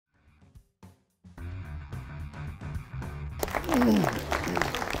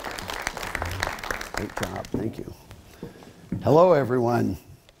Great job, thank you. Hello, everyone.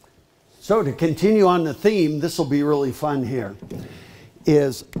 So to continue on the theme, this will be really fun here,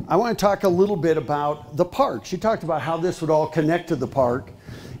 is I want to talk a little bit about the park. She talked about how this would all connect to the park.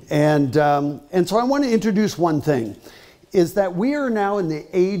 And so I want to introduce one thing, is that we are now in the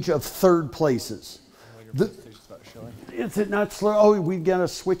age of third places. Is it not slow? Oh, we got to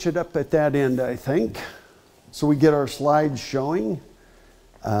switch it up at that end, I think. So we get our slides showing.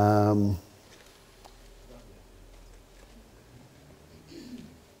 Hang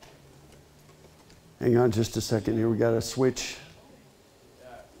on just a second here. We got to switch.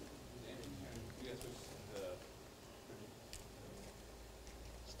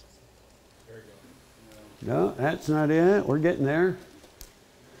 No, that's not it. We're getting there.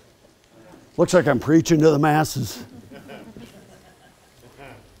 Looks like I'm preaching to the masses.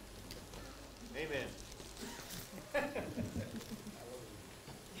 Amen.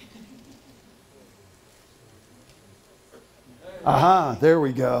 Aha, there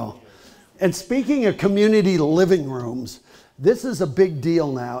we go. And speaking of community living rooms, this is a big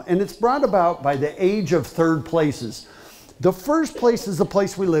deal now, and it's brought about by the age of third places. The first place is the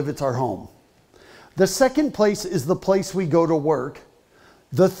place we live, it's our home. The second place is the place we go to work.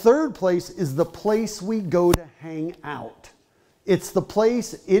 The third place is the place we go to hang out. It's the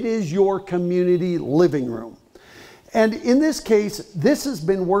place, it is your community living room. And in this case, this has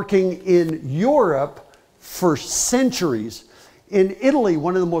been working in Europe for centuries. In Italy,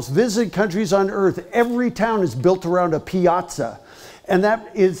 one of the most visited countries on earth, every town is built around a piazza. And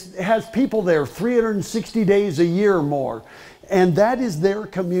that has people there 360 days a year or more. And that is their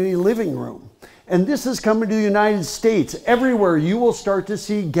community living room. And this is coming to the United States. Everywhere you will start to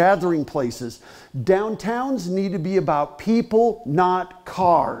see gathering places. Downtowns need to be about people, not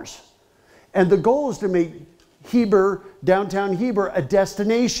cars. And the goal is to make Heber, downtown Heber, a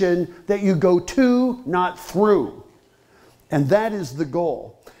destination that you go to, not through. And that is the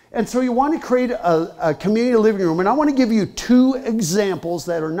goal. And so you want to create a community living room. And I want to give you two examples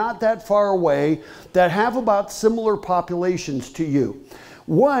that are not that far away that have about similar populations to you.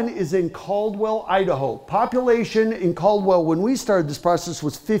 One is in Caldwell, Idaho. Population in Caldwell, when we started this process,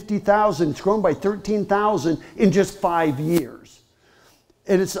 was 50,000. It's grown by 13,000 in just 5 years.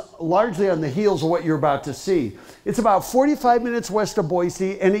 And it's largely on the heels of what you're about to see. It's about 45 minutes west of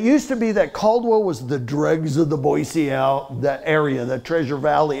Boise, and it used to be that Caldwell was the dregs of the Boise area, the Treasure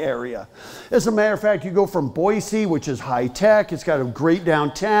Valley area. As a matter of fact, you go from Boise, which is high tech, it's got a great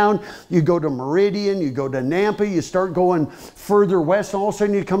downtown, you go to Meridian, you go to Nampa, you start going further west, and all of a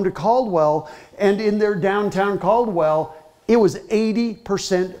sudden you come to Caldwell, and in their downtown Caldwell, it was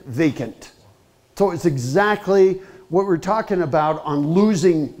 80% vacant. So it's exactly what we're talking about on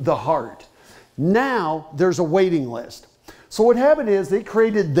losing the heart. Now there's a waiting list. So what happened is they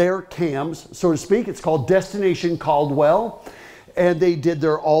created their CAMs, so to speak. It's called Destination Caldwell. And they did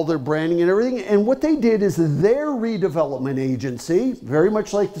all their branding and everything. And what they did is their redevelopment agency, very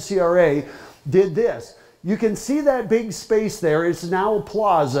much like the CRA, did this. You can see that big space there. It's now a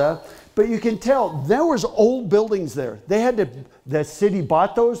plaza. But you can tell there was old buildings there. The city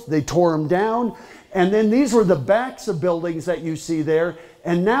bought those. They tore them down. And then these were the backs of buildings that you see there.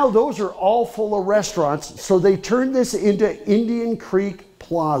 And now those are all full of restaurants. So they turned this into Indian Creek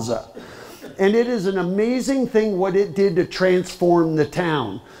Plaza. And it is an amazing thing what it did to transform the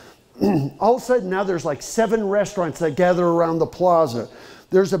town. All of a sudden now there's like 7 restaurants that gather around the plaza.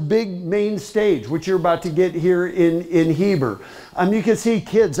 There's a big main stage, which you're about to get here in Heber. You can see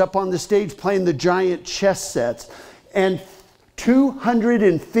kids up on the stage playing the giant chess sets. And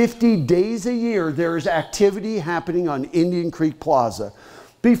 250 days a year, there is activity happening on Indian Creek Plaza.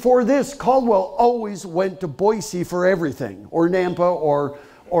 Before this, Caldwell always went to Boise for everything, or Nampa,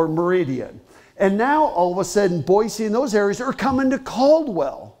 or Meridian. And now, all of a sudden, Boise and those areas are coming to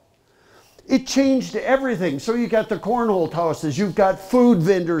Caldwell. It changed everything. So you got the cornhole tosses, you've got food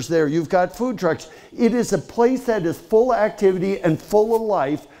vendors there, you've got food trucks. It is a place that is full of activity and full of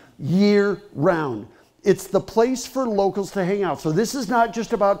life year round. It's the place for locals to hang out. So this is not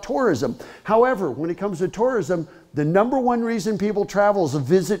just about tourism. However, when it comes to tourism, the #1 reason people travel is to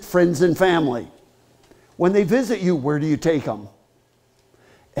visit friends and family. When they visit you, where do you take them?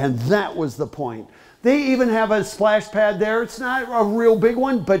 And that was the point. They even have a splash pad there. It's not a real big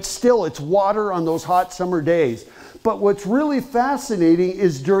one, but still it's water on those hot summer days. But what's really fascinating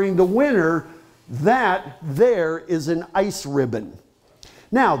is during the winter, that there is an ice ribbon.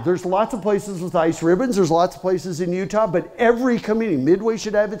 Now, there's lots of places with ice ribbons. There's lots of places in Utah, but every community, Midway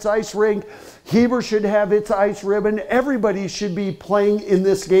should have its ice rink. Heber should have its ice ribbon. Everybody should be playing in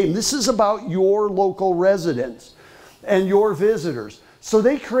this game. This is about your local residents. and your visitors. So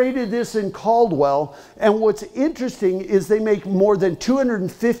they created this in Caldwell, and what's interesting is they make more than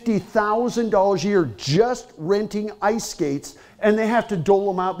 $250,000 a year just renting ice skates, and they have to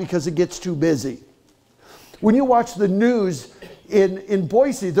dole them out because it gets too busy. When you watch the news in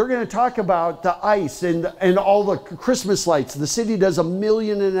Boise, they're going to talk about the ice and all the Christmas lights. The city does 1.5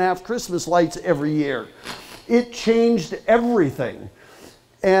 million Christmas lights every year. It changed everything.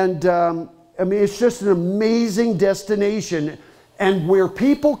 And I mean, it's just an amazing destination. And where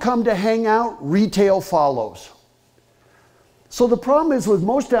people come to hang out, retail follows. So the problem is with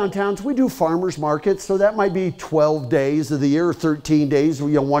most downtowns, we do farmers markets, so that might be 12 days of the year, or 13 days,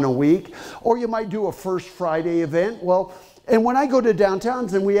 one a week. Or you might do a First Friday event. Well, and when I go to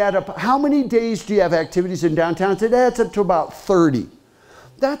downtowns and we add up, how many days do you have activities in downtowns? It adds up to about 30.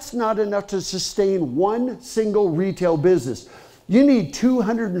 That's not enough to sustain one single retail business. You need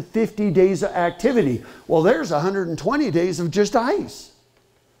 250 days of activity. Well, there's 120 days of just ice,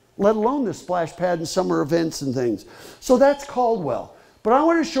 let alone the splash pad and summer events and things. So that's Caldwell. But I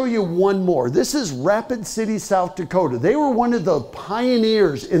want to show you one more. This is Rapid City, South Dakota. They were one of the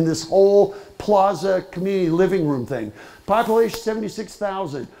pioneers in this whole plaza community living room thing. Population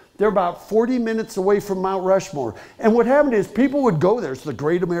 76,000. They're about 40 minutes away from Mount Rushmore. And what happened is people would go there. It's the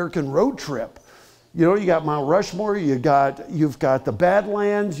Great American Road Trip. You know, you got Mount Rushmore, you've got the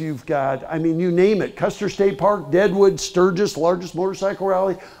Badlands, you've got, I mean, you name it. Custer State Park, Deadwood, Sturgis, largest motorcycle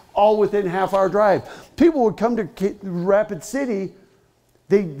rally, all within half-hour drive. People would come to Rapid City,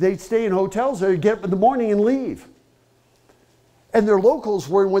 they'd stay in hotels, they'd get up in the morning and leave. And their locals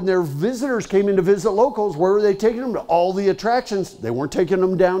were, when their visitors came in to visit locals, where were they taking them? To all the attractions. They weren't taking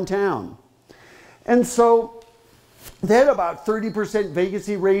them downtown. And so they had about 30%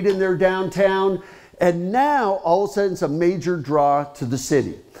 vacancy rate in their downtown. And now, all of a sudden, it's a major draw to the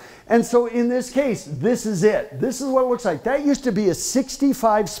city. And so in this case, this is it. This is what it looks like. That used to be a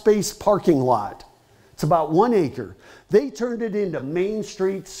 65-space parking lot. It's about 1 acre. They turned it into Main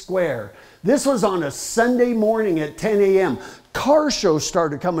Street Square. This was on a Sunday morning at 10 a.m. Car shows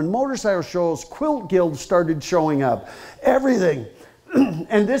started coming, motorcycle shows, quilt guilds started showing up, everything.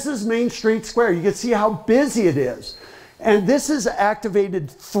 And this is Main Street Square. You can see how busy it is. And this is activated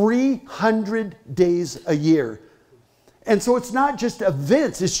 300 days a year. And so it's not just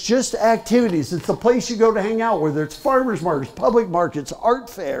events, it's just activities. It's the place you go to hang out, whether it's farmers markets, public markets, art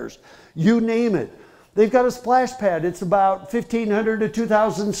fairs, you name it. They've got a splash pad. It's about 1,500 to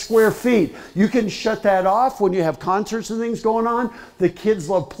 2,000 square feet. You can shut that off when you have concerts and things going on. The kids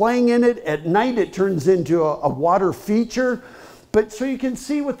love playing in it. At night, it turns into a water feature. But so you can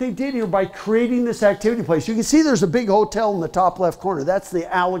see what they did here by creating this activity place. You can see there's a big hotel in the top left corner. That's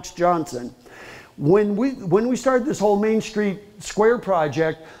the Alex Johnson. When we started this whole Main Street Square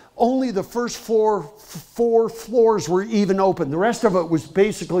project, only the first four floors were even open. The rest of it was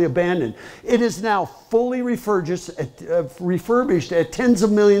basically abandoned. It is now fully refurbished at tens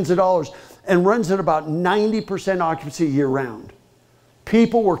of millions of dollars and runs at about 90% occupancy year-round.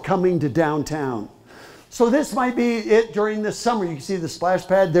 People were coming to downtown. So this might be it during the summer. You can see the splash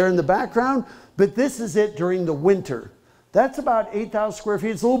pad there in the background, but this is it during the winter. That's about 8,000 square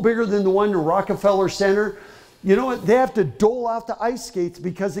feet. It's a little bigger than the one in Rockefeller Center. You know what? They have to dole out the ice skates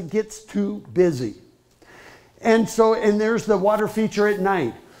because it gets too busy. And there's the water feature at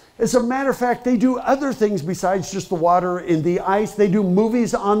night. As a matter of fact, they do other things besides just the water and the ice. They do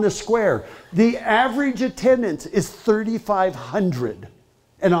movies on the square. The average attendance is 3,500.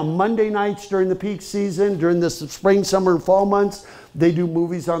 And on Monday nights during the peak season, during the spring, summer, and fall months, they do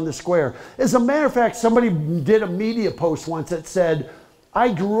movies on the square. As a matter of fact, somebody did a media post once that said,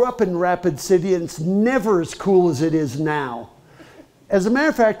 I grew up in Rapid City and it's never as cool as it is now. As a matter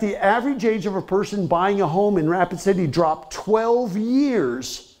of fact, the average age of a person buying a home in Rapid City dropped 12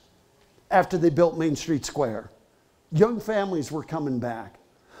 years after they built Main Street Square. Young families were coming back.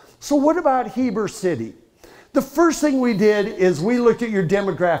 So what about Heber City? The first thing we did is we looked at your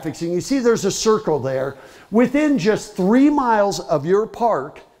demographics, and you see there's a circle there. Within just 3 miles of your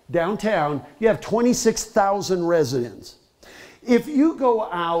park downtown, you have 26,000 residents. If you go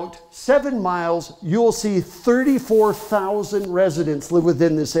out 7 miles, you'll see 34,000 residents live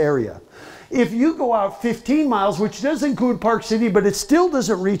within this area. If you go out 15 miles, which does include Park City, but it still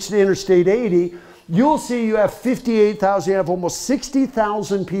doesn't reach the Interstate 80, you'll see you have 58,000, you have almost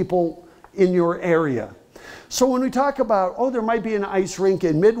 60,000 people in your area. So when we talk about, oh, there might be an ice rink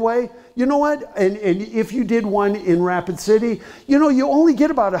in Midway, you know what? And if you did one in Rapid City, you know, you only get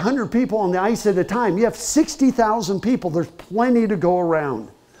about 100 people on the ice at a time. You have 60,000 people. There's plenty to go around.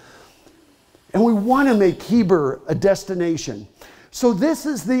 And we want to make Heber a destination. So this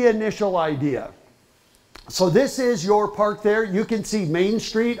is the initial idea. So this is your park there. You can see Main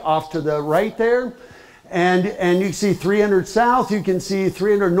Street off to the right there. And you can see 300 South. You can see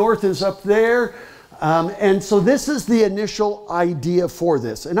 300 North is up there. And so this is the initial idea for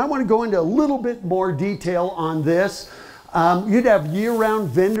this. And I want to go into a little bit more detail on this. You'd have year-round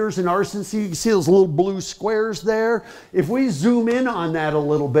vendors in RCC. You can see those little blue squares there. If we zoom in on that a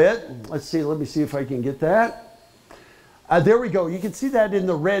little bit, let's see, let me see if I can get that. There we go. You can see that in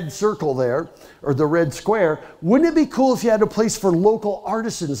the red circle there, or the red square. Wouldn't it be cool if you had a place for local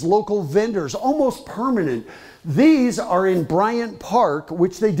artisans, local vendors, almost permanent? These are in Bryant Park,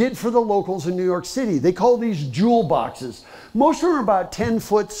 which they did for the locals in New York City. They call these jewel boxes. Most of them are about 10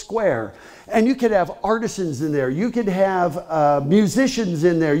 foot square. And you could have artisans in there. You could have musicians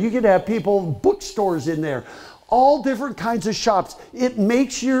in there. You could have people, bookstores in there. All different kinds of shops. It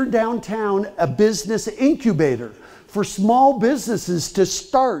makes your downtown a business incubator for small businesses to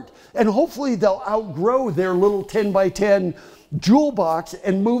start. And hopefully they'll outgrow their little 10 by 10 jewel box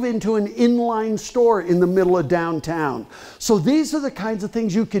and move into an inline store in the middle of downtown. So these are the kinds of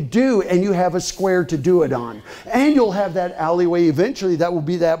things you could do, and you have a square to do it on. And you'll have that alleyway eventually. That will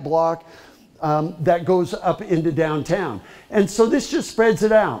be that block that goes up into downtown. And so this just spreads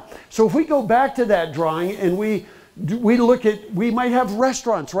it out. So if we go back to that drawing and we look at, we might have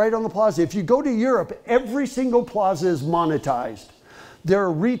restaurants right on the plaza. If you go to Europe, every single plaza is monetized. There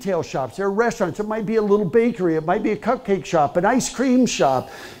are retail shops, there are restaurants, it might be a little bakery, it might be a cupcake shop, an ice cream shop.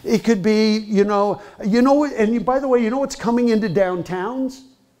 It could be, by the way, you know what's coming into downtowns?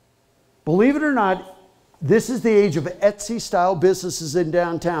 Believe it or not, this is the age of Etsy style businesses in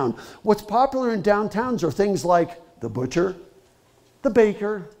downtown. What's popular in downtowns are things like the butcher, the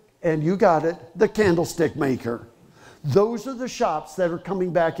baker, and you got it, the candlestick maker. Those are the shops that are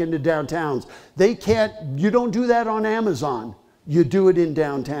coming back into downtowns. You don't do that on Amazon. You do it in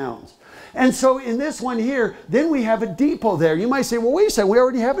downtowns. And so in this one here, then we have a depot there. You might say, well, wait a second, we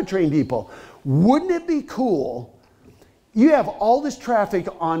already have a train depot. Wouldn't it be cool? You have all this traffic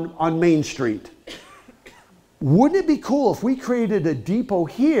on Main Street. Wouldn't it be cool if we created a depot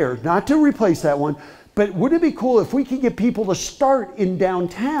here, not to replace that one, but wouldn't it be cool if we could get people to start in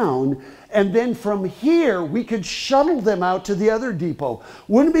downtown, and then from here we could shuttle them out to the other depot?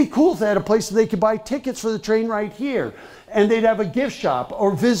 Wouldn't it be cool if they had a place where they could buy tickets for the train right here, and they'd have a gift shop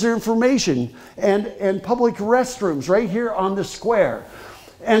or visitor information and public restrooms right here on the square?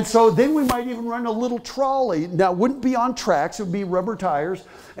 And so then we might even run a little trolley. Now, it wouldn't be on tracks, it would be rubber tires.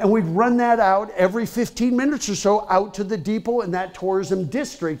 And we'd run that out every 15 minutes or so out to the depot and that tourism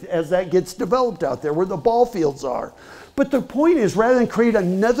district as that gets developed out there where the ball fields are. But the point is, rather than create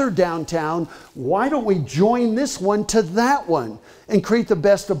another downtown, why don't we join this one to that one and create the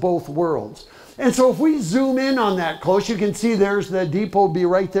best of both worlds? And so if we zoom in on that close, you can see there's the depot be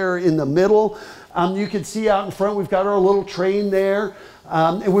right there in the middle. You can see out in front, we've got our little train there.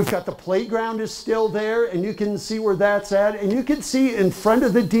 And we've got the playground is still there, and you can see where that's at. And you can see in front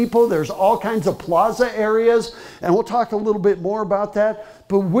of the depot, there's all kinds of plaza areas, and we'll talk a little bit more about that.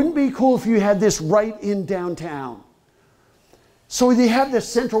 But wouldn't it be cool if you had this right in downtown? So you have this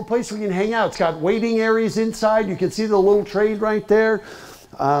central place where you can hang out. It's got waiting areas inside. You can see the little train right there.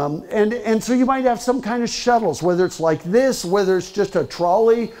 And so you might have some kind of shuttles, whether it's like this, whether it's just a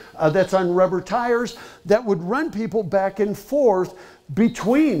trolley that's on rubber tires, that would run people back and forth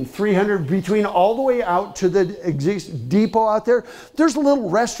between all the way out to the depot out there. There's little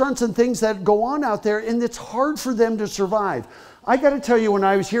restaurants and things that go on out there, and it's hard for them to survive. I got to tell you, when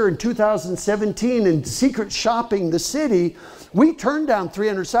I was here in 2017 and secret shopping the city, we turned down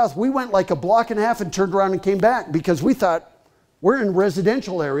 300 South. We went like a block and a half and turned around and came back because we thought, we're in a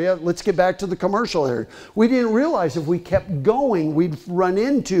residential area, let's get back to the commercial area. We didn't realize if we kept going, we'd run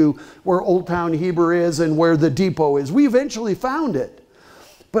into where Old Town Heber is and where the depot is. We eventually found it.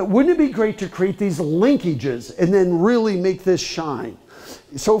 But wouldn't it be great to create these linkages and then really make this shine?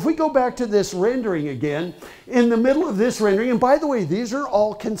 So if we go back to this rendering again, in the middle of this rendering, and by the way, these are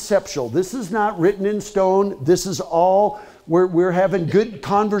all conceptual. This is not written in stone. This is all, we're having good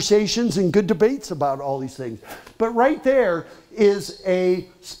conversations and good debates about all these things. But right there is a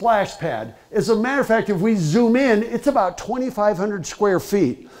splash pad. As a matter of fact, if we zoom in, it's about 2,500 square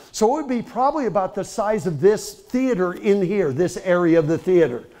feet. So it would be probably about the size of this theater in here, this area of the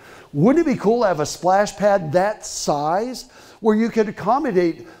theater. Wouldn't it be cool to have a splash pad that size where you could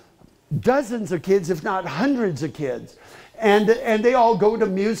accommodate dozens of kids, if not hundreds of kids? And they all go to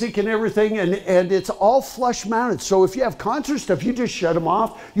music and everything, and it's all flush mounted. So if you have concert stuff, you just shut them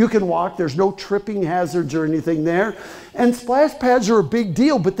off. You can walk. There's no tripping hazards or anything there. And splash pads are a big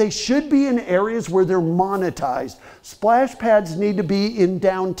deal, but they should be in areas where they're monetized. Splash pads need to be in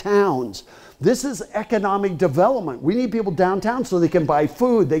downtowns. This is economic development. We need people downtown so they can buy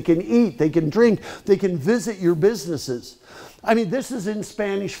food, they can eat, they can drink, they can visit your businesses. I mean, this is in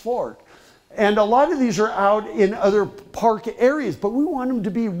Spanish Fork. And a lot of these are out in other park areas, but we want them to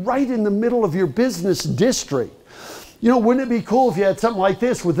be right in the middle of your business district. You know, wouldn't it be cool if you had something like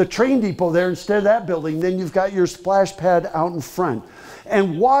this with the train depot there instead of that building? Then you've got your splash pad out in front.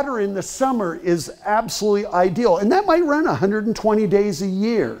 And water in the summer is absolutely ideal. And that might run 120 days a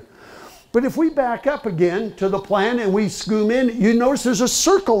year. But if we back up again to the plan and we scoom in, you notice there's a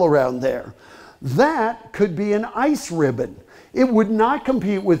circle around there. That could be an ice ribbon. It would not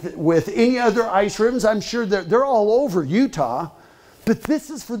compete with any other ice ribbons. I'm sure they're all over Utah. But this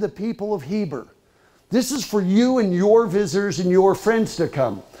is for the people of Heber. This is for you and your visitors and your friends to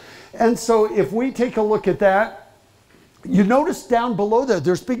come. And so if we take a look at that, you notice down below there,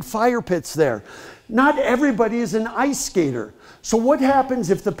 there's big fire pits there. Not everybody is an ice skater. So what happens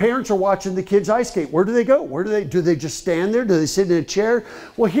if the parents are watching the kids ice skate? Where do they go? Do they just stand there? Do they sit in a chair?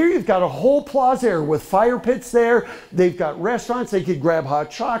 Well, here you've got a whole plaza area with fire pits there. They've got restaurants. They could grab hot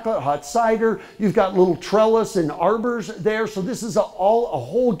chocolate, hot cider. You've got little trellis and arbors there. So this is all a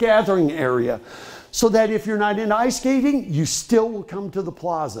whole gathering area. So that if you're not into ice skating, you still will come to the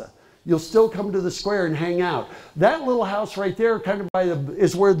plaza. You'll still come to the square and hang out. That little house right there kind of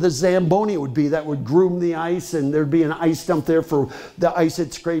is where the Zamboni would be. That would groom the ice, and there'd be an ice dump there for the ice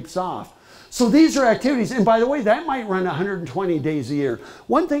it scrapes off. So these are activities. And by the way, that might run 120 days a year.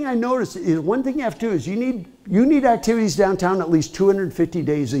 One thing I noticed is one thing you have to do is you need activities downtown at least 250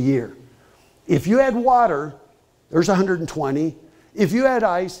 days a year. If you add water, there's 120. If you add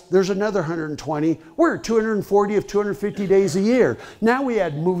ice, there's another 120. We're at 240 of 250 days a year. Now we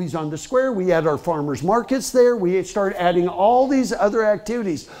add movies on the square. We add our farmers markets there. We start adding all these other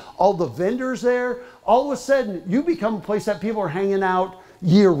activities, all the vendors there. All of a sudden, you become a place that people are hanging out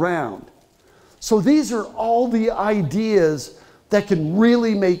year round. So these are all the ideas that can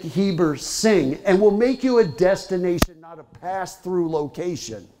really make Heber sing and will make you a destination, not a pass-through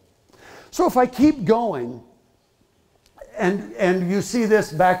location. So if I keep going, and you see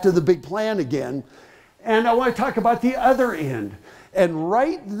this back to the big plan again. And I want to talk about the other end. And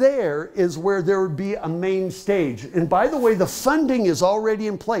right there is where there would be a main stage. And by the way, the funding is already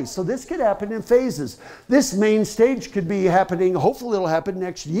in place. So this could happen in phases. This main stage could be happening, hopefully it'll happen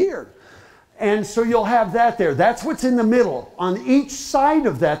next year. And so you'll have that there. That's what's in the middle. On each side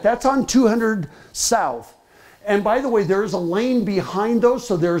of that, that's on 200 South. And by the way, there is a lane behind those,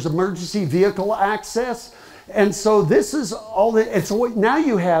 so there's emergency vehicle access. And so this is all that, and so what now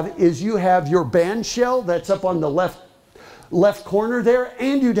you have is you have your band shell that's up on the left corner there,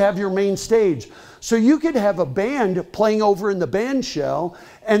 and you'd have your main stage. So you could have a band playing over in the band shell,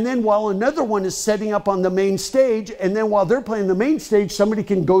 and then while another one is setting up on the main stage, and then while they're playing the main stage, somebody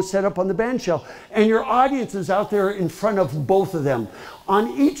can go set up on the band shell. And your audience is out there in front of both of them.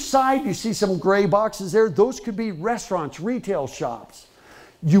 On each side, you see some gray boxes there. Those could be restaurants, retail shops.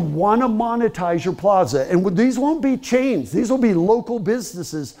 You want to monetize your plaza. And these won't be chains. These will be local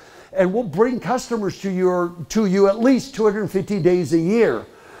businesses. And we'll bring customers to you at least 250 days a year.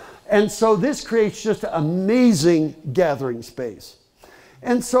 And so this creates just amazing gathering space.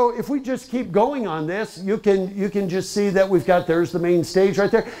 And so if we just keep going on this, you can just see that there's the main stage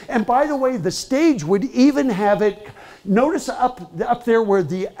right there. And by the way, the stage would even have it, notice up there where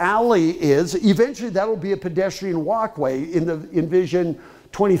the alley is, eventually that'll be a pedestrian walkway in the Envision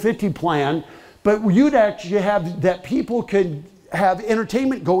 2050 plan, but you'd actually have that people could have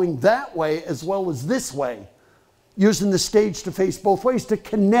entertainment going that way as well as this way, using the stage to face both ways to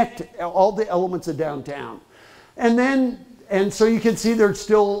connect all the elements of downtown. And so you can see there'd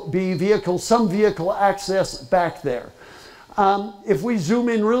still be some vehicle access back there. If we zoom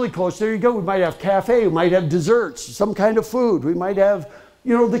in really close, there you go, we might have cafe, we might have desserts, some kind of food, we might have,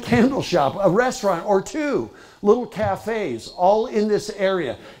 the candle shop, a restaurant or two, little cafes, all in this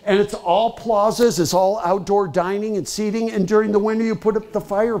area. And it's all plazas, it's all outdoor dining and seating, and during the winter you put up the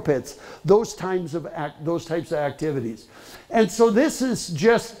fire pits, those types of activities. And so this is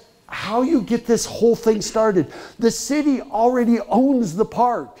just how you get this whole thing started. The city already owns the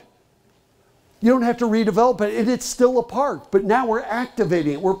park. You don't have to redevelop it, and it's still a park, but now we're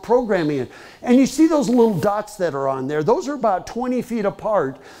activating it, we're programming it. And you see those little dots that are on there, those are about 20 feet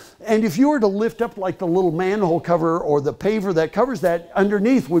apart. And if you were to lift up like the little manhole cover or the paver that covers that,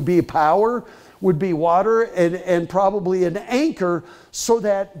 underneath would be power, would be water and probably an anchor, so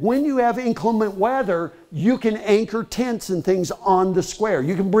that when you have inclement weather, you can anchor tents and things on the square.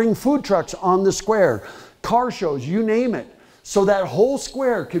 You can bring food trucks on the square, car shows, you name it. So that whole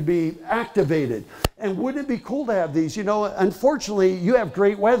square could be activated. And wouldn't it be cool to have these? You know, unfortunately, you have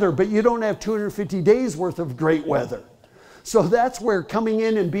great weather, but you don't have 250 days worth of great weather. So that's where coming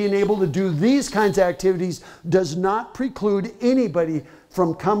in and being able to do these kinds of activities does not preclude anybody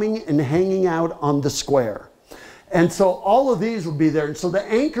from coming and hanging out on the square. And so all of these would be there. And so the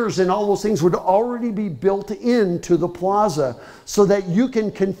anchors and all those things would already be built into the plaza so that you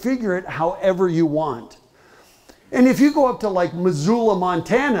can configure it however you want. And if you go up to like Missoula,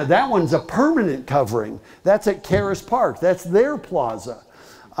 Montana, that one's a permanent covering. That's at Karis Park. That's their plaza.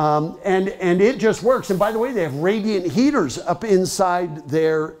 And it just works. And by the way, they have radiant heaters up inside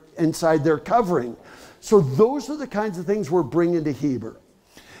their covering. So those are the kinds of things we're bringing to Heber.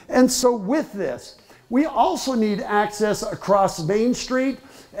 And so with this, we also need access across Main Street,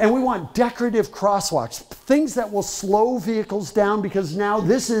 and we want decorative crosswalks, things that will slow vehicles down, because now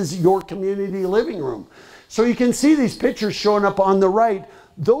this is your community living room. So you can see these pictures showing up on the right.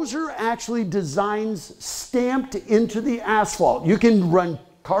 Those are actually designs stamped into the asphalt. You can run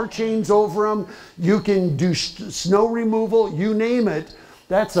car chains over them. You can do snow removal, you name it.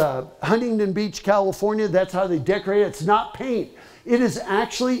 That's Huntington Beach, California. That's how they decorate it. It's not paint. It is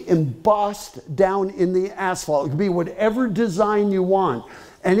actually embossed down in the asphalt. It can be whatever design you want,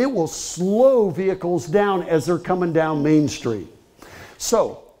 and it will slow vehicles down as they're coming down Main Street.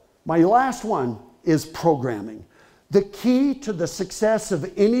 So my last one is programming. The key to the success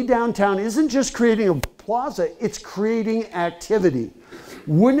of any downtown isn't just creating a plaza, it's creating activity.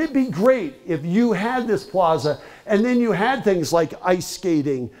 Wouldn't it be great if you had this plaza and then you had things like ice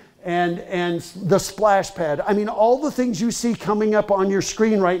skating and the splash pad? I mean, all the things you see coming up on your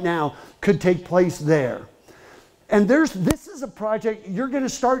screen right now could take place there. And this is a project you're going to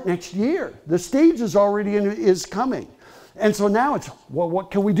start next year. The stage is already is coming. And so now it's, well, what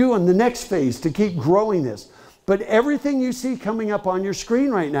can we do in the next phase to keep growing this? But everything you see coming up on your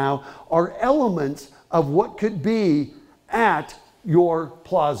screen right now are elements of what could be at your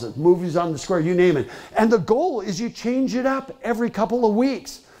plaza, movies on the square, you name it. And the goal is you change it up every couple of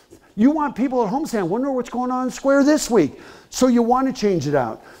weeks. You want people at home saying, wonder what's going on in the square this week. So you want to change it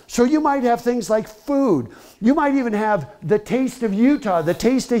out. So you might have things like food. You might even have the taste of Utah, the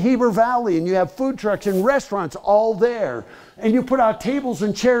taste of Heber Valley, and you have food trucks and restaurants all there. And you put out tables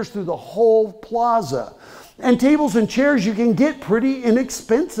and chairs through the whole plaza. And tables and chairs you can get pretty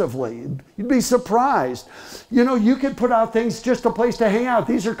inexpensively. You'd be surprised. You know, you could put out things, just a place to hang out.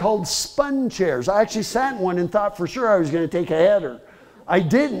 These are called spun chairs. I actually sat in one and thought for sure I was going to take a header. I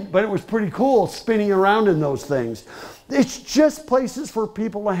didn't, but it was pretty cool spinning around in those things. It's just places for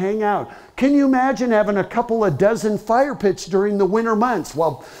people to hang out. Can you imagine having a couple of dozen fire pits during the winter months?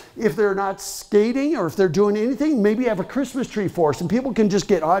 Well, if they're not skating or if they're doing anything, maybe have a Christmas tree for us, and people can just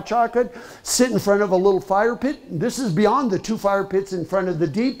get hot chocolate, sit in front of a little fire pit. This is beyond the 2 fire pits in front of the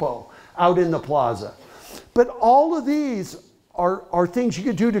depot out in the plaza. But all of these are things you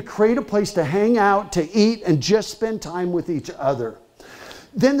could do to create a place to hang out, to eat, and just spend time with each other.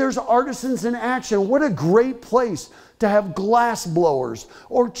 Then there's Artisans in Action. What a great place to have glass blowers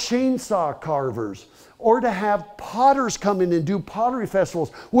or chainsaw carvers, or to have potters come in and do pottery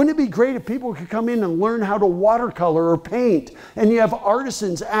festivals. Wouldn't it be great if people could come in and learn how to watercolor or paint, and you have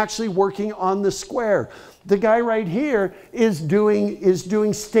artisans actually working on the square? The guy right here is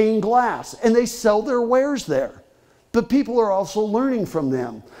doing stained glass, and they sell their wares there. But people are also learning from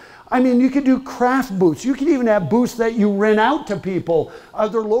them. I mean, you could do craft booths. You could even have booths that you rent out to people,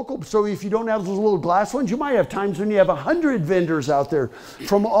 other local. So if you don't have those little glass ones, you might have times when you have 100 vendors out there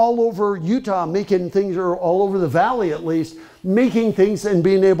from all over Utah making things, or all over the valley at least, making things and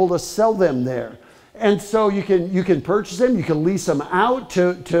being able to sell them there. And so you can purchase them, you can lease them out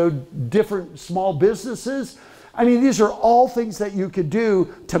to different small businesses. I mean, these are all things that you could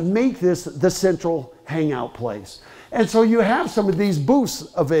do to make this the central hangout place. And so you have some of these booths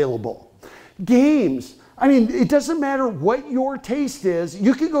available. Games. I mean, it doesn't matter what your taste is.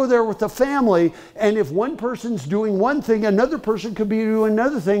 You could go there with a family, and if one person's doing one thing, another person could be doing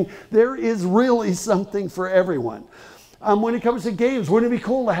another thing. There is really something for everyone. When it comes to games, wouldn't it be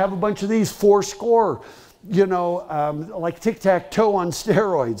cool to have a bunch of these 4 score, you know, like tic-tac-toe on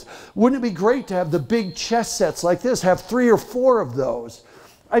steroids? Wouldn't it be great to have the big chess sets like this, have 3 or 4 of those?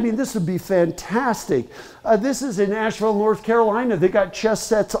 I mean, this would be fantastic. This is in Asheville, North Carolina. They got chess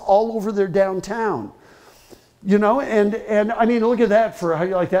sets all over their downtown. You know, and I mean, look at that for, how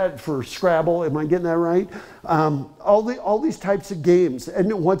do you like that for Scrabble? Am I getting that right? All these types of games.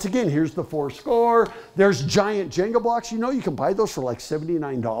 And once again, here's the 4 score. There's giant Jenga blocks. You know, you can buy those for like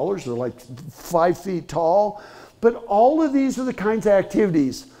 $79. They're like 5 feet tall. But all of these are the kinds of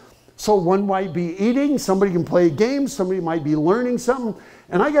activities. So one might be eating, somebody can play a game, somebody might be learning something.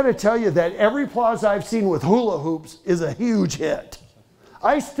 And I got to tell you that every plaza I've seen with hula hoops is a huge hit.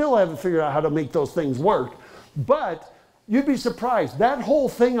 I still haven't figured out how to make those things work. But you'd be surprised. That whole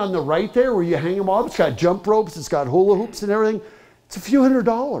thing on the right there where you hang them all, it's got jump ropes, it's got hula hoops and everything. It's a few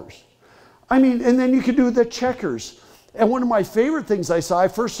 $100s. I mean, and then you could do the checkers. And one of my favorite things I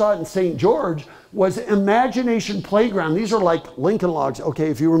first saw it in St. George, was Imagination Playground. These are like Lincoln Logs. Okay,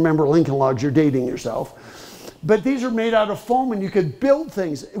 if you remember Lincoln Logs, you're dating yourself. But these are made out of foam and you could build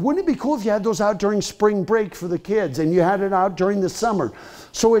things. Wouldn't it be cool if you had those out during spring break for the kids and you had it out during the summer?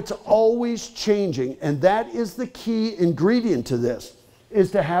 So it's always changing, and that is the key ingredient to this,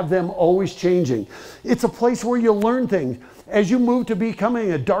 is to have them always changing. It's a place where you learn things. As you move to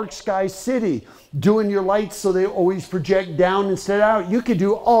becoming a dark sky city, doing your lights so they always project down instead of out, you could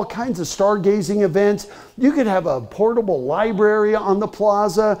do all kinds of stargazing events. You could have a portable library on the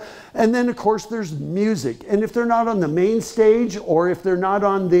plaza. And then, of course, there's music. And if they're not on the main stage or if they're not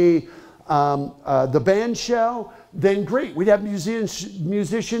on the band shell, then great. We'd have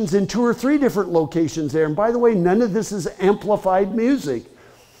musicians in 2 or 3 different locations there. And by the way, none of this is amplified music.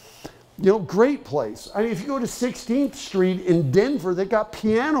 You know, great place. I mean, if you go to 16th Street in Denver, they got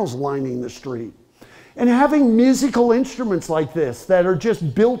pianos lining the street. And having musical instruments like this that are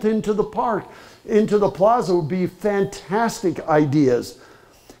just built into the park, into the plaza, would be fantastic ideas.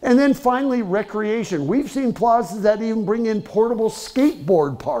 And then finally, recreation. We've seen plazas that even bring in portable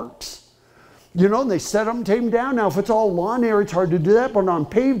skateboard parks. You know, and they set them, take them down. Now, if it's all lawn area, it's hard to do that, but on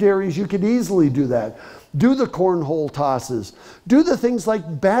paved areas, you could easily do that. Do the cornhole tosses. Do the things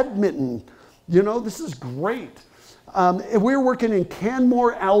like badminton. You know, this is great. We were working in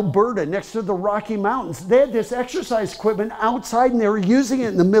Canmore, Alberta, next to the Rocky Mountains. They had this exercise equipment outside, and they were using it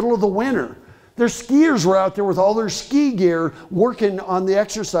in the middle of the winter. Their skiers were out there with all their ski gear working on the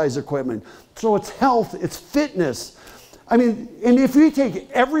exercise equipment. So it's health, it's fitness. I mean, and if you take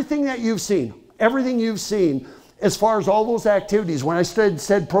everything that you've seen, as far as all those activities, when I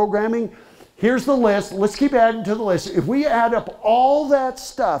said programming, here's the list. Let's keep adding to the list. If we add up all that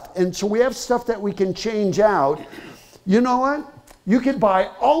stuff, and so we have stuff that we can change out, you know what? You could buy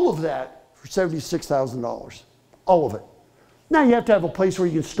all of that for $76,000. All of it. Now you have to have a place where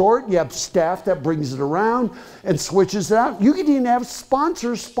you can store it. You have staff that brings it around and switches it out. You could even have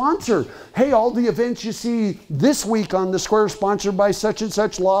sponsors sponsor. Hey, all the events you see this week on the square are sponsored by such and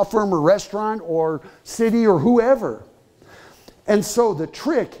such law firm or restaurant or city or whoever. And so the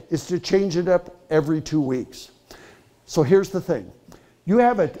trick is to change it up every 2 weeks. So here's the thing. You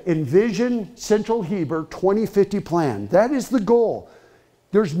have an Envision Central Heber 2050 plan. That is the goal.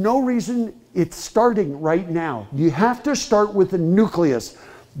 There's no reason it's starting right now. You have to start with the nucleus.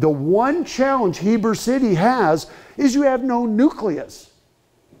 The one challenge Heber City has is you have no nucleus.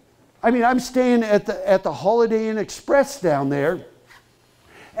 I mean, I'm staying at the Holiday Inn Express down there.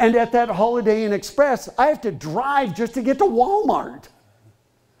 And at that Holiday Inn Express, I have to drive just to get to Walmart.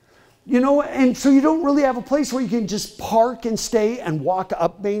 You know, and so you don't really have a place where you can just park and stay and walk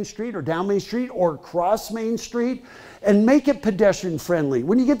up Main Street or down Main Street or across Main Street and make it pedestrian friendly.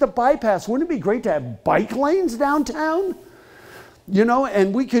 When you get the bypass, wouldn't it be great to have bike lanes downtown? You know,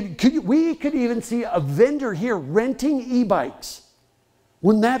 and we could even see a vendor here renting e-bikes.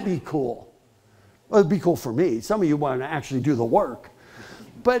 Wouldn't that be cool? Well, it'd be cool for me. Some of you want to actually do the work.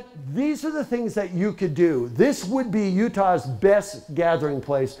 But these are the things that you could do. This would be Utah's best gathering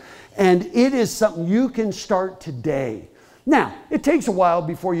place, and it is something you can start today. Now, it takes a while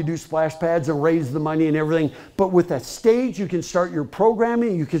before you do splash pads and raise the money and everything, but with that stage, you can start your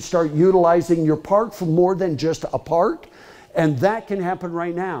programming, you can start utilizing your park for more than just a park, and that can happen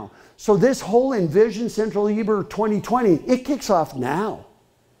right now. So this whole Envision Central Heber 2020, it kicks off now.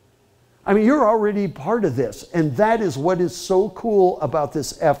 I mean, you're already part of this, and that is what is so cool about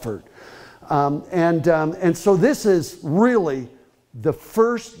this effort. And so this is really the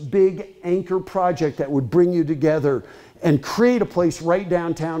first big anchor project that would bring you together and create a place right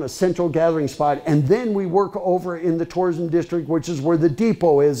downtown, a central gathering spot. And then we work over in the tourism district, which is where the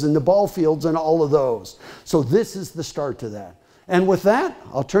depot is and the ball fields and all of those. So this is the start to that. And with that,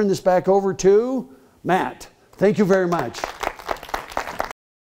 I'll turn this back over to Matt. Thank you very much.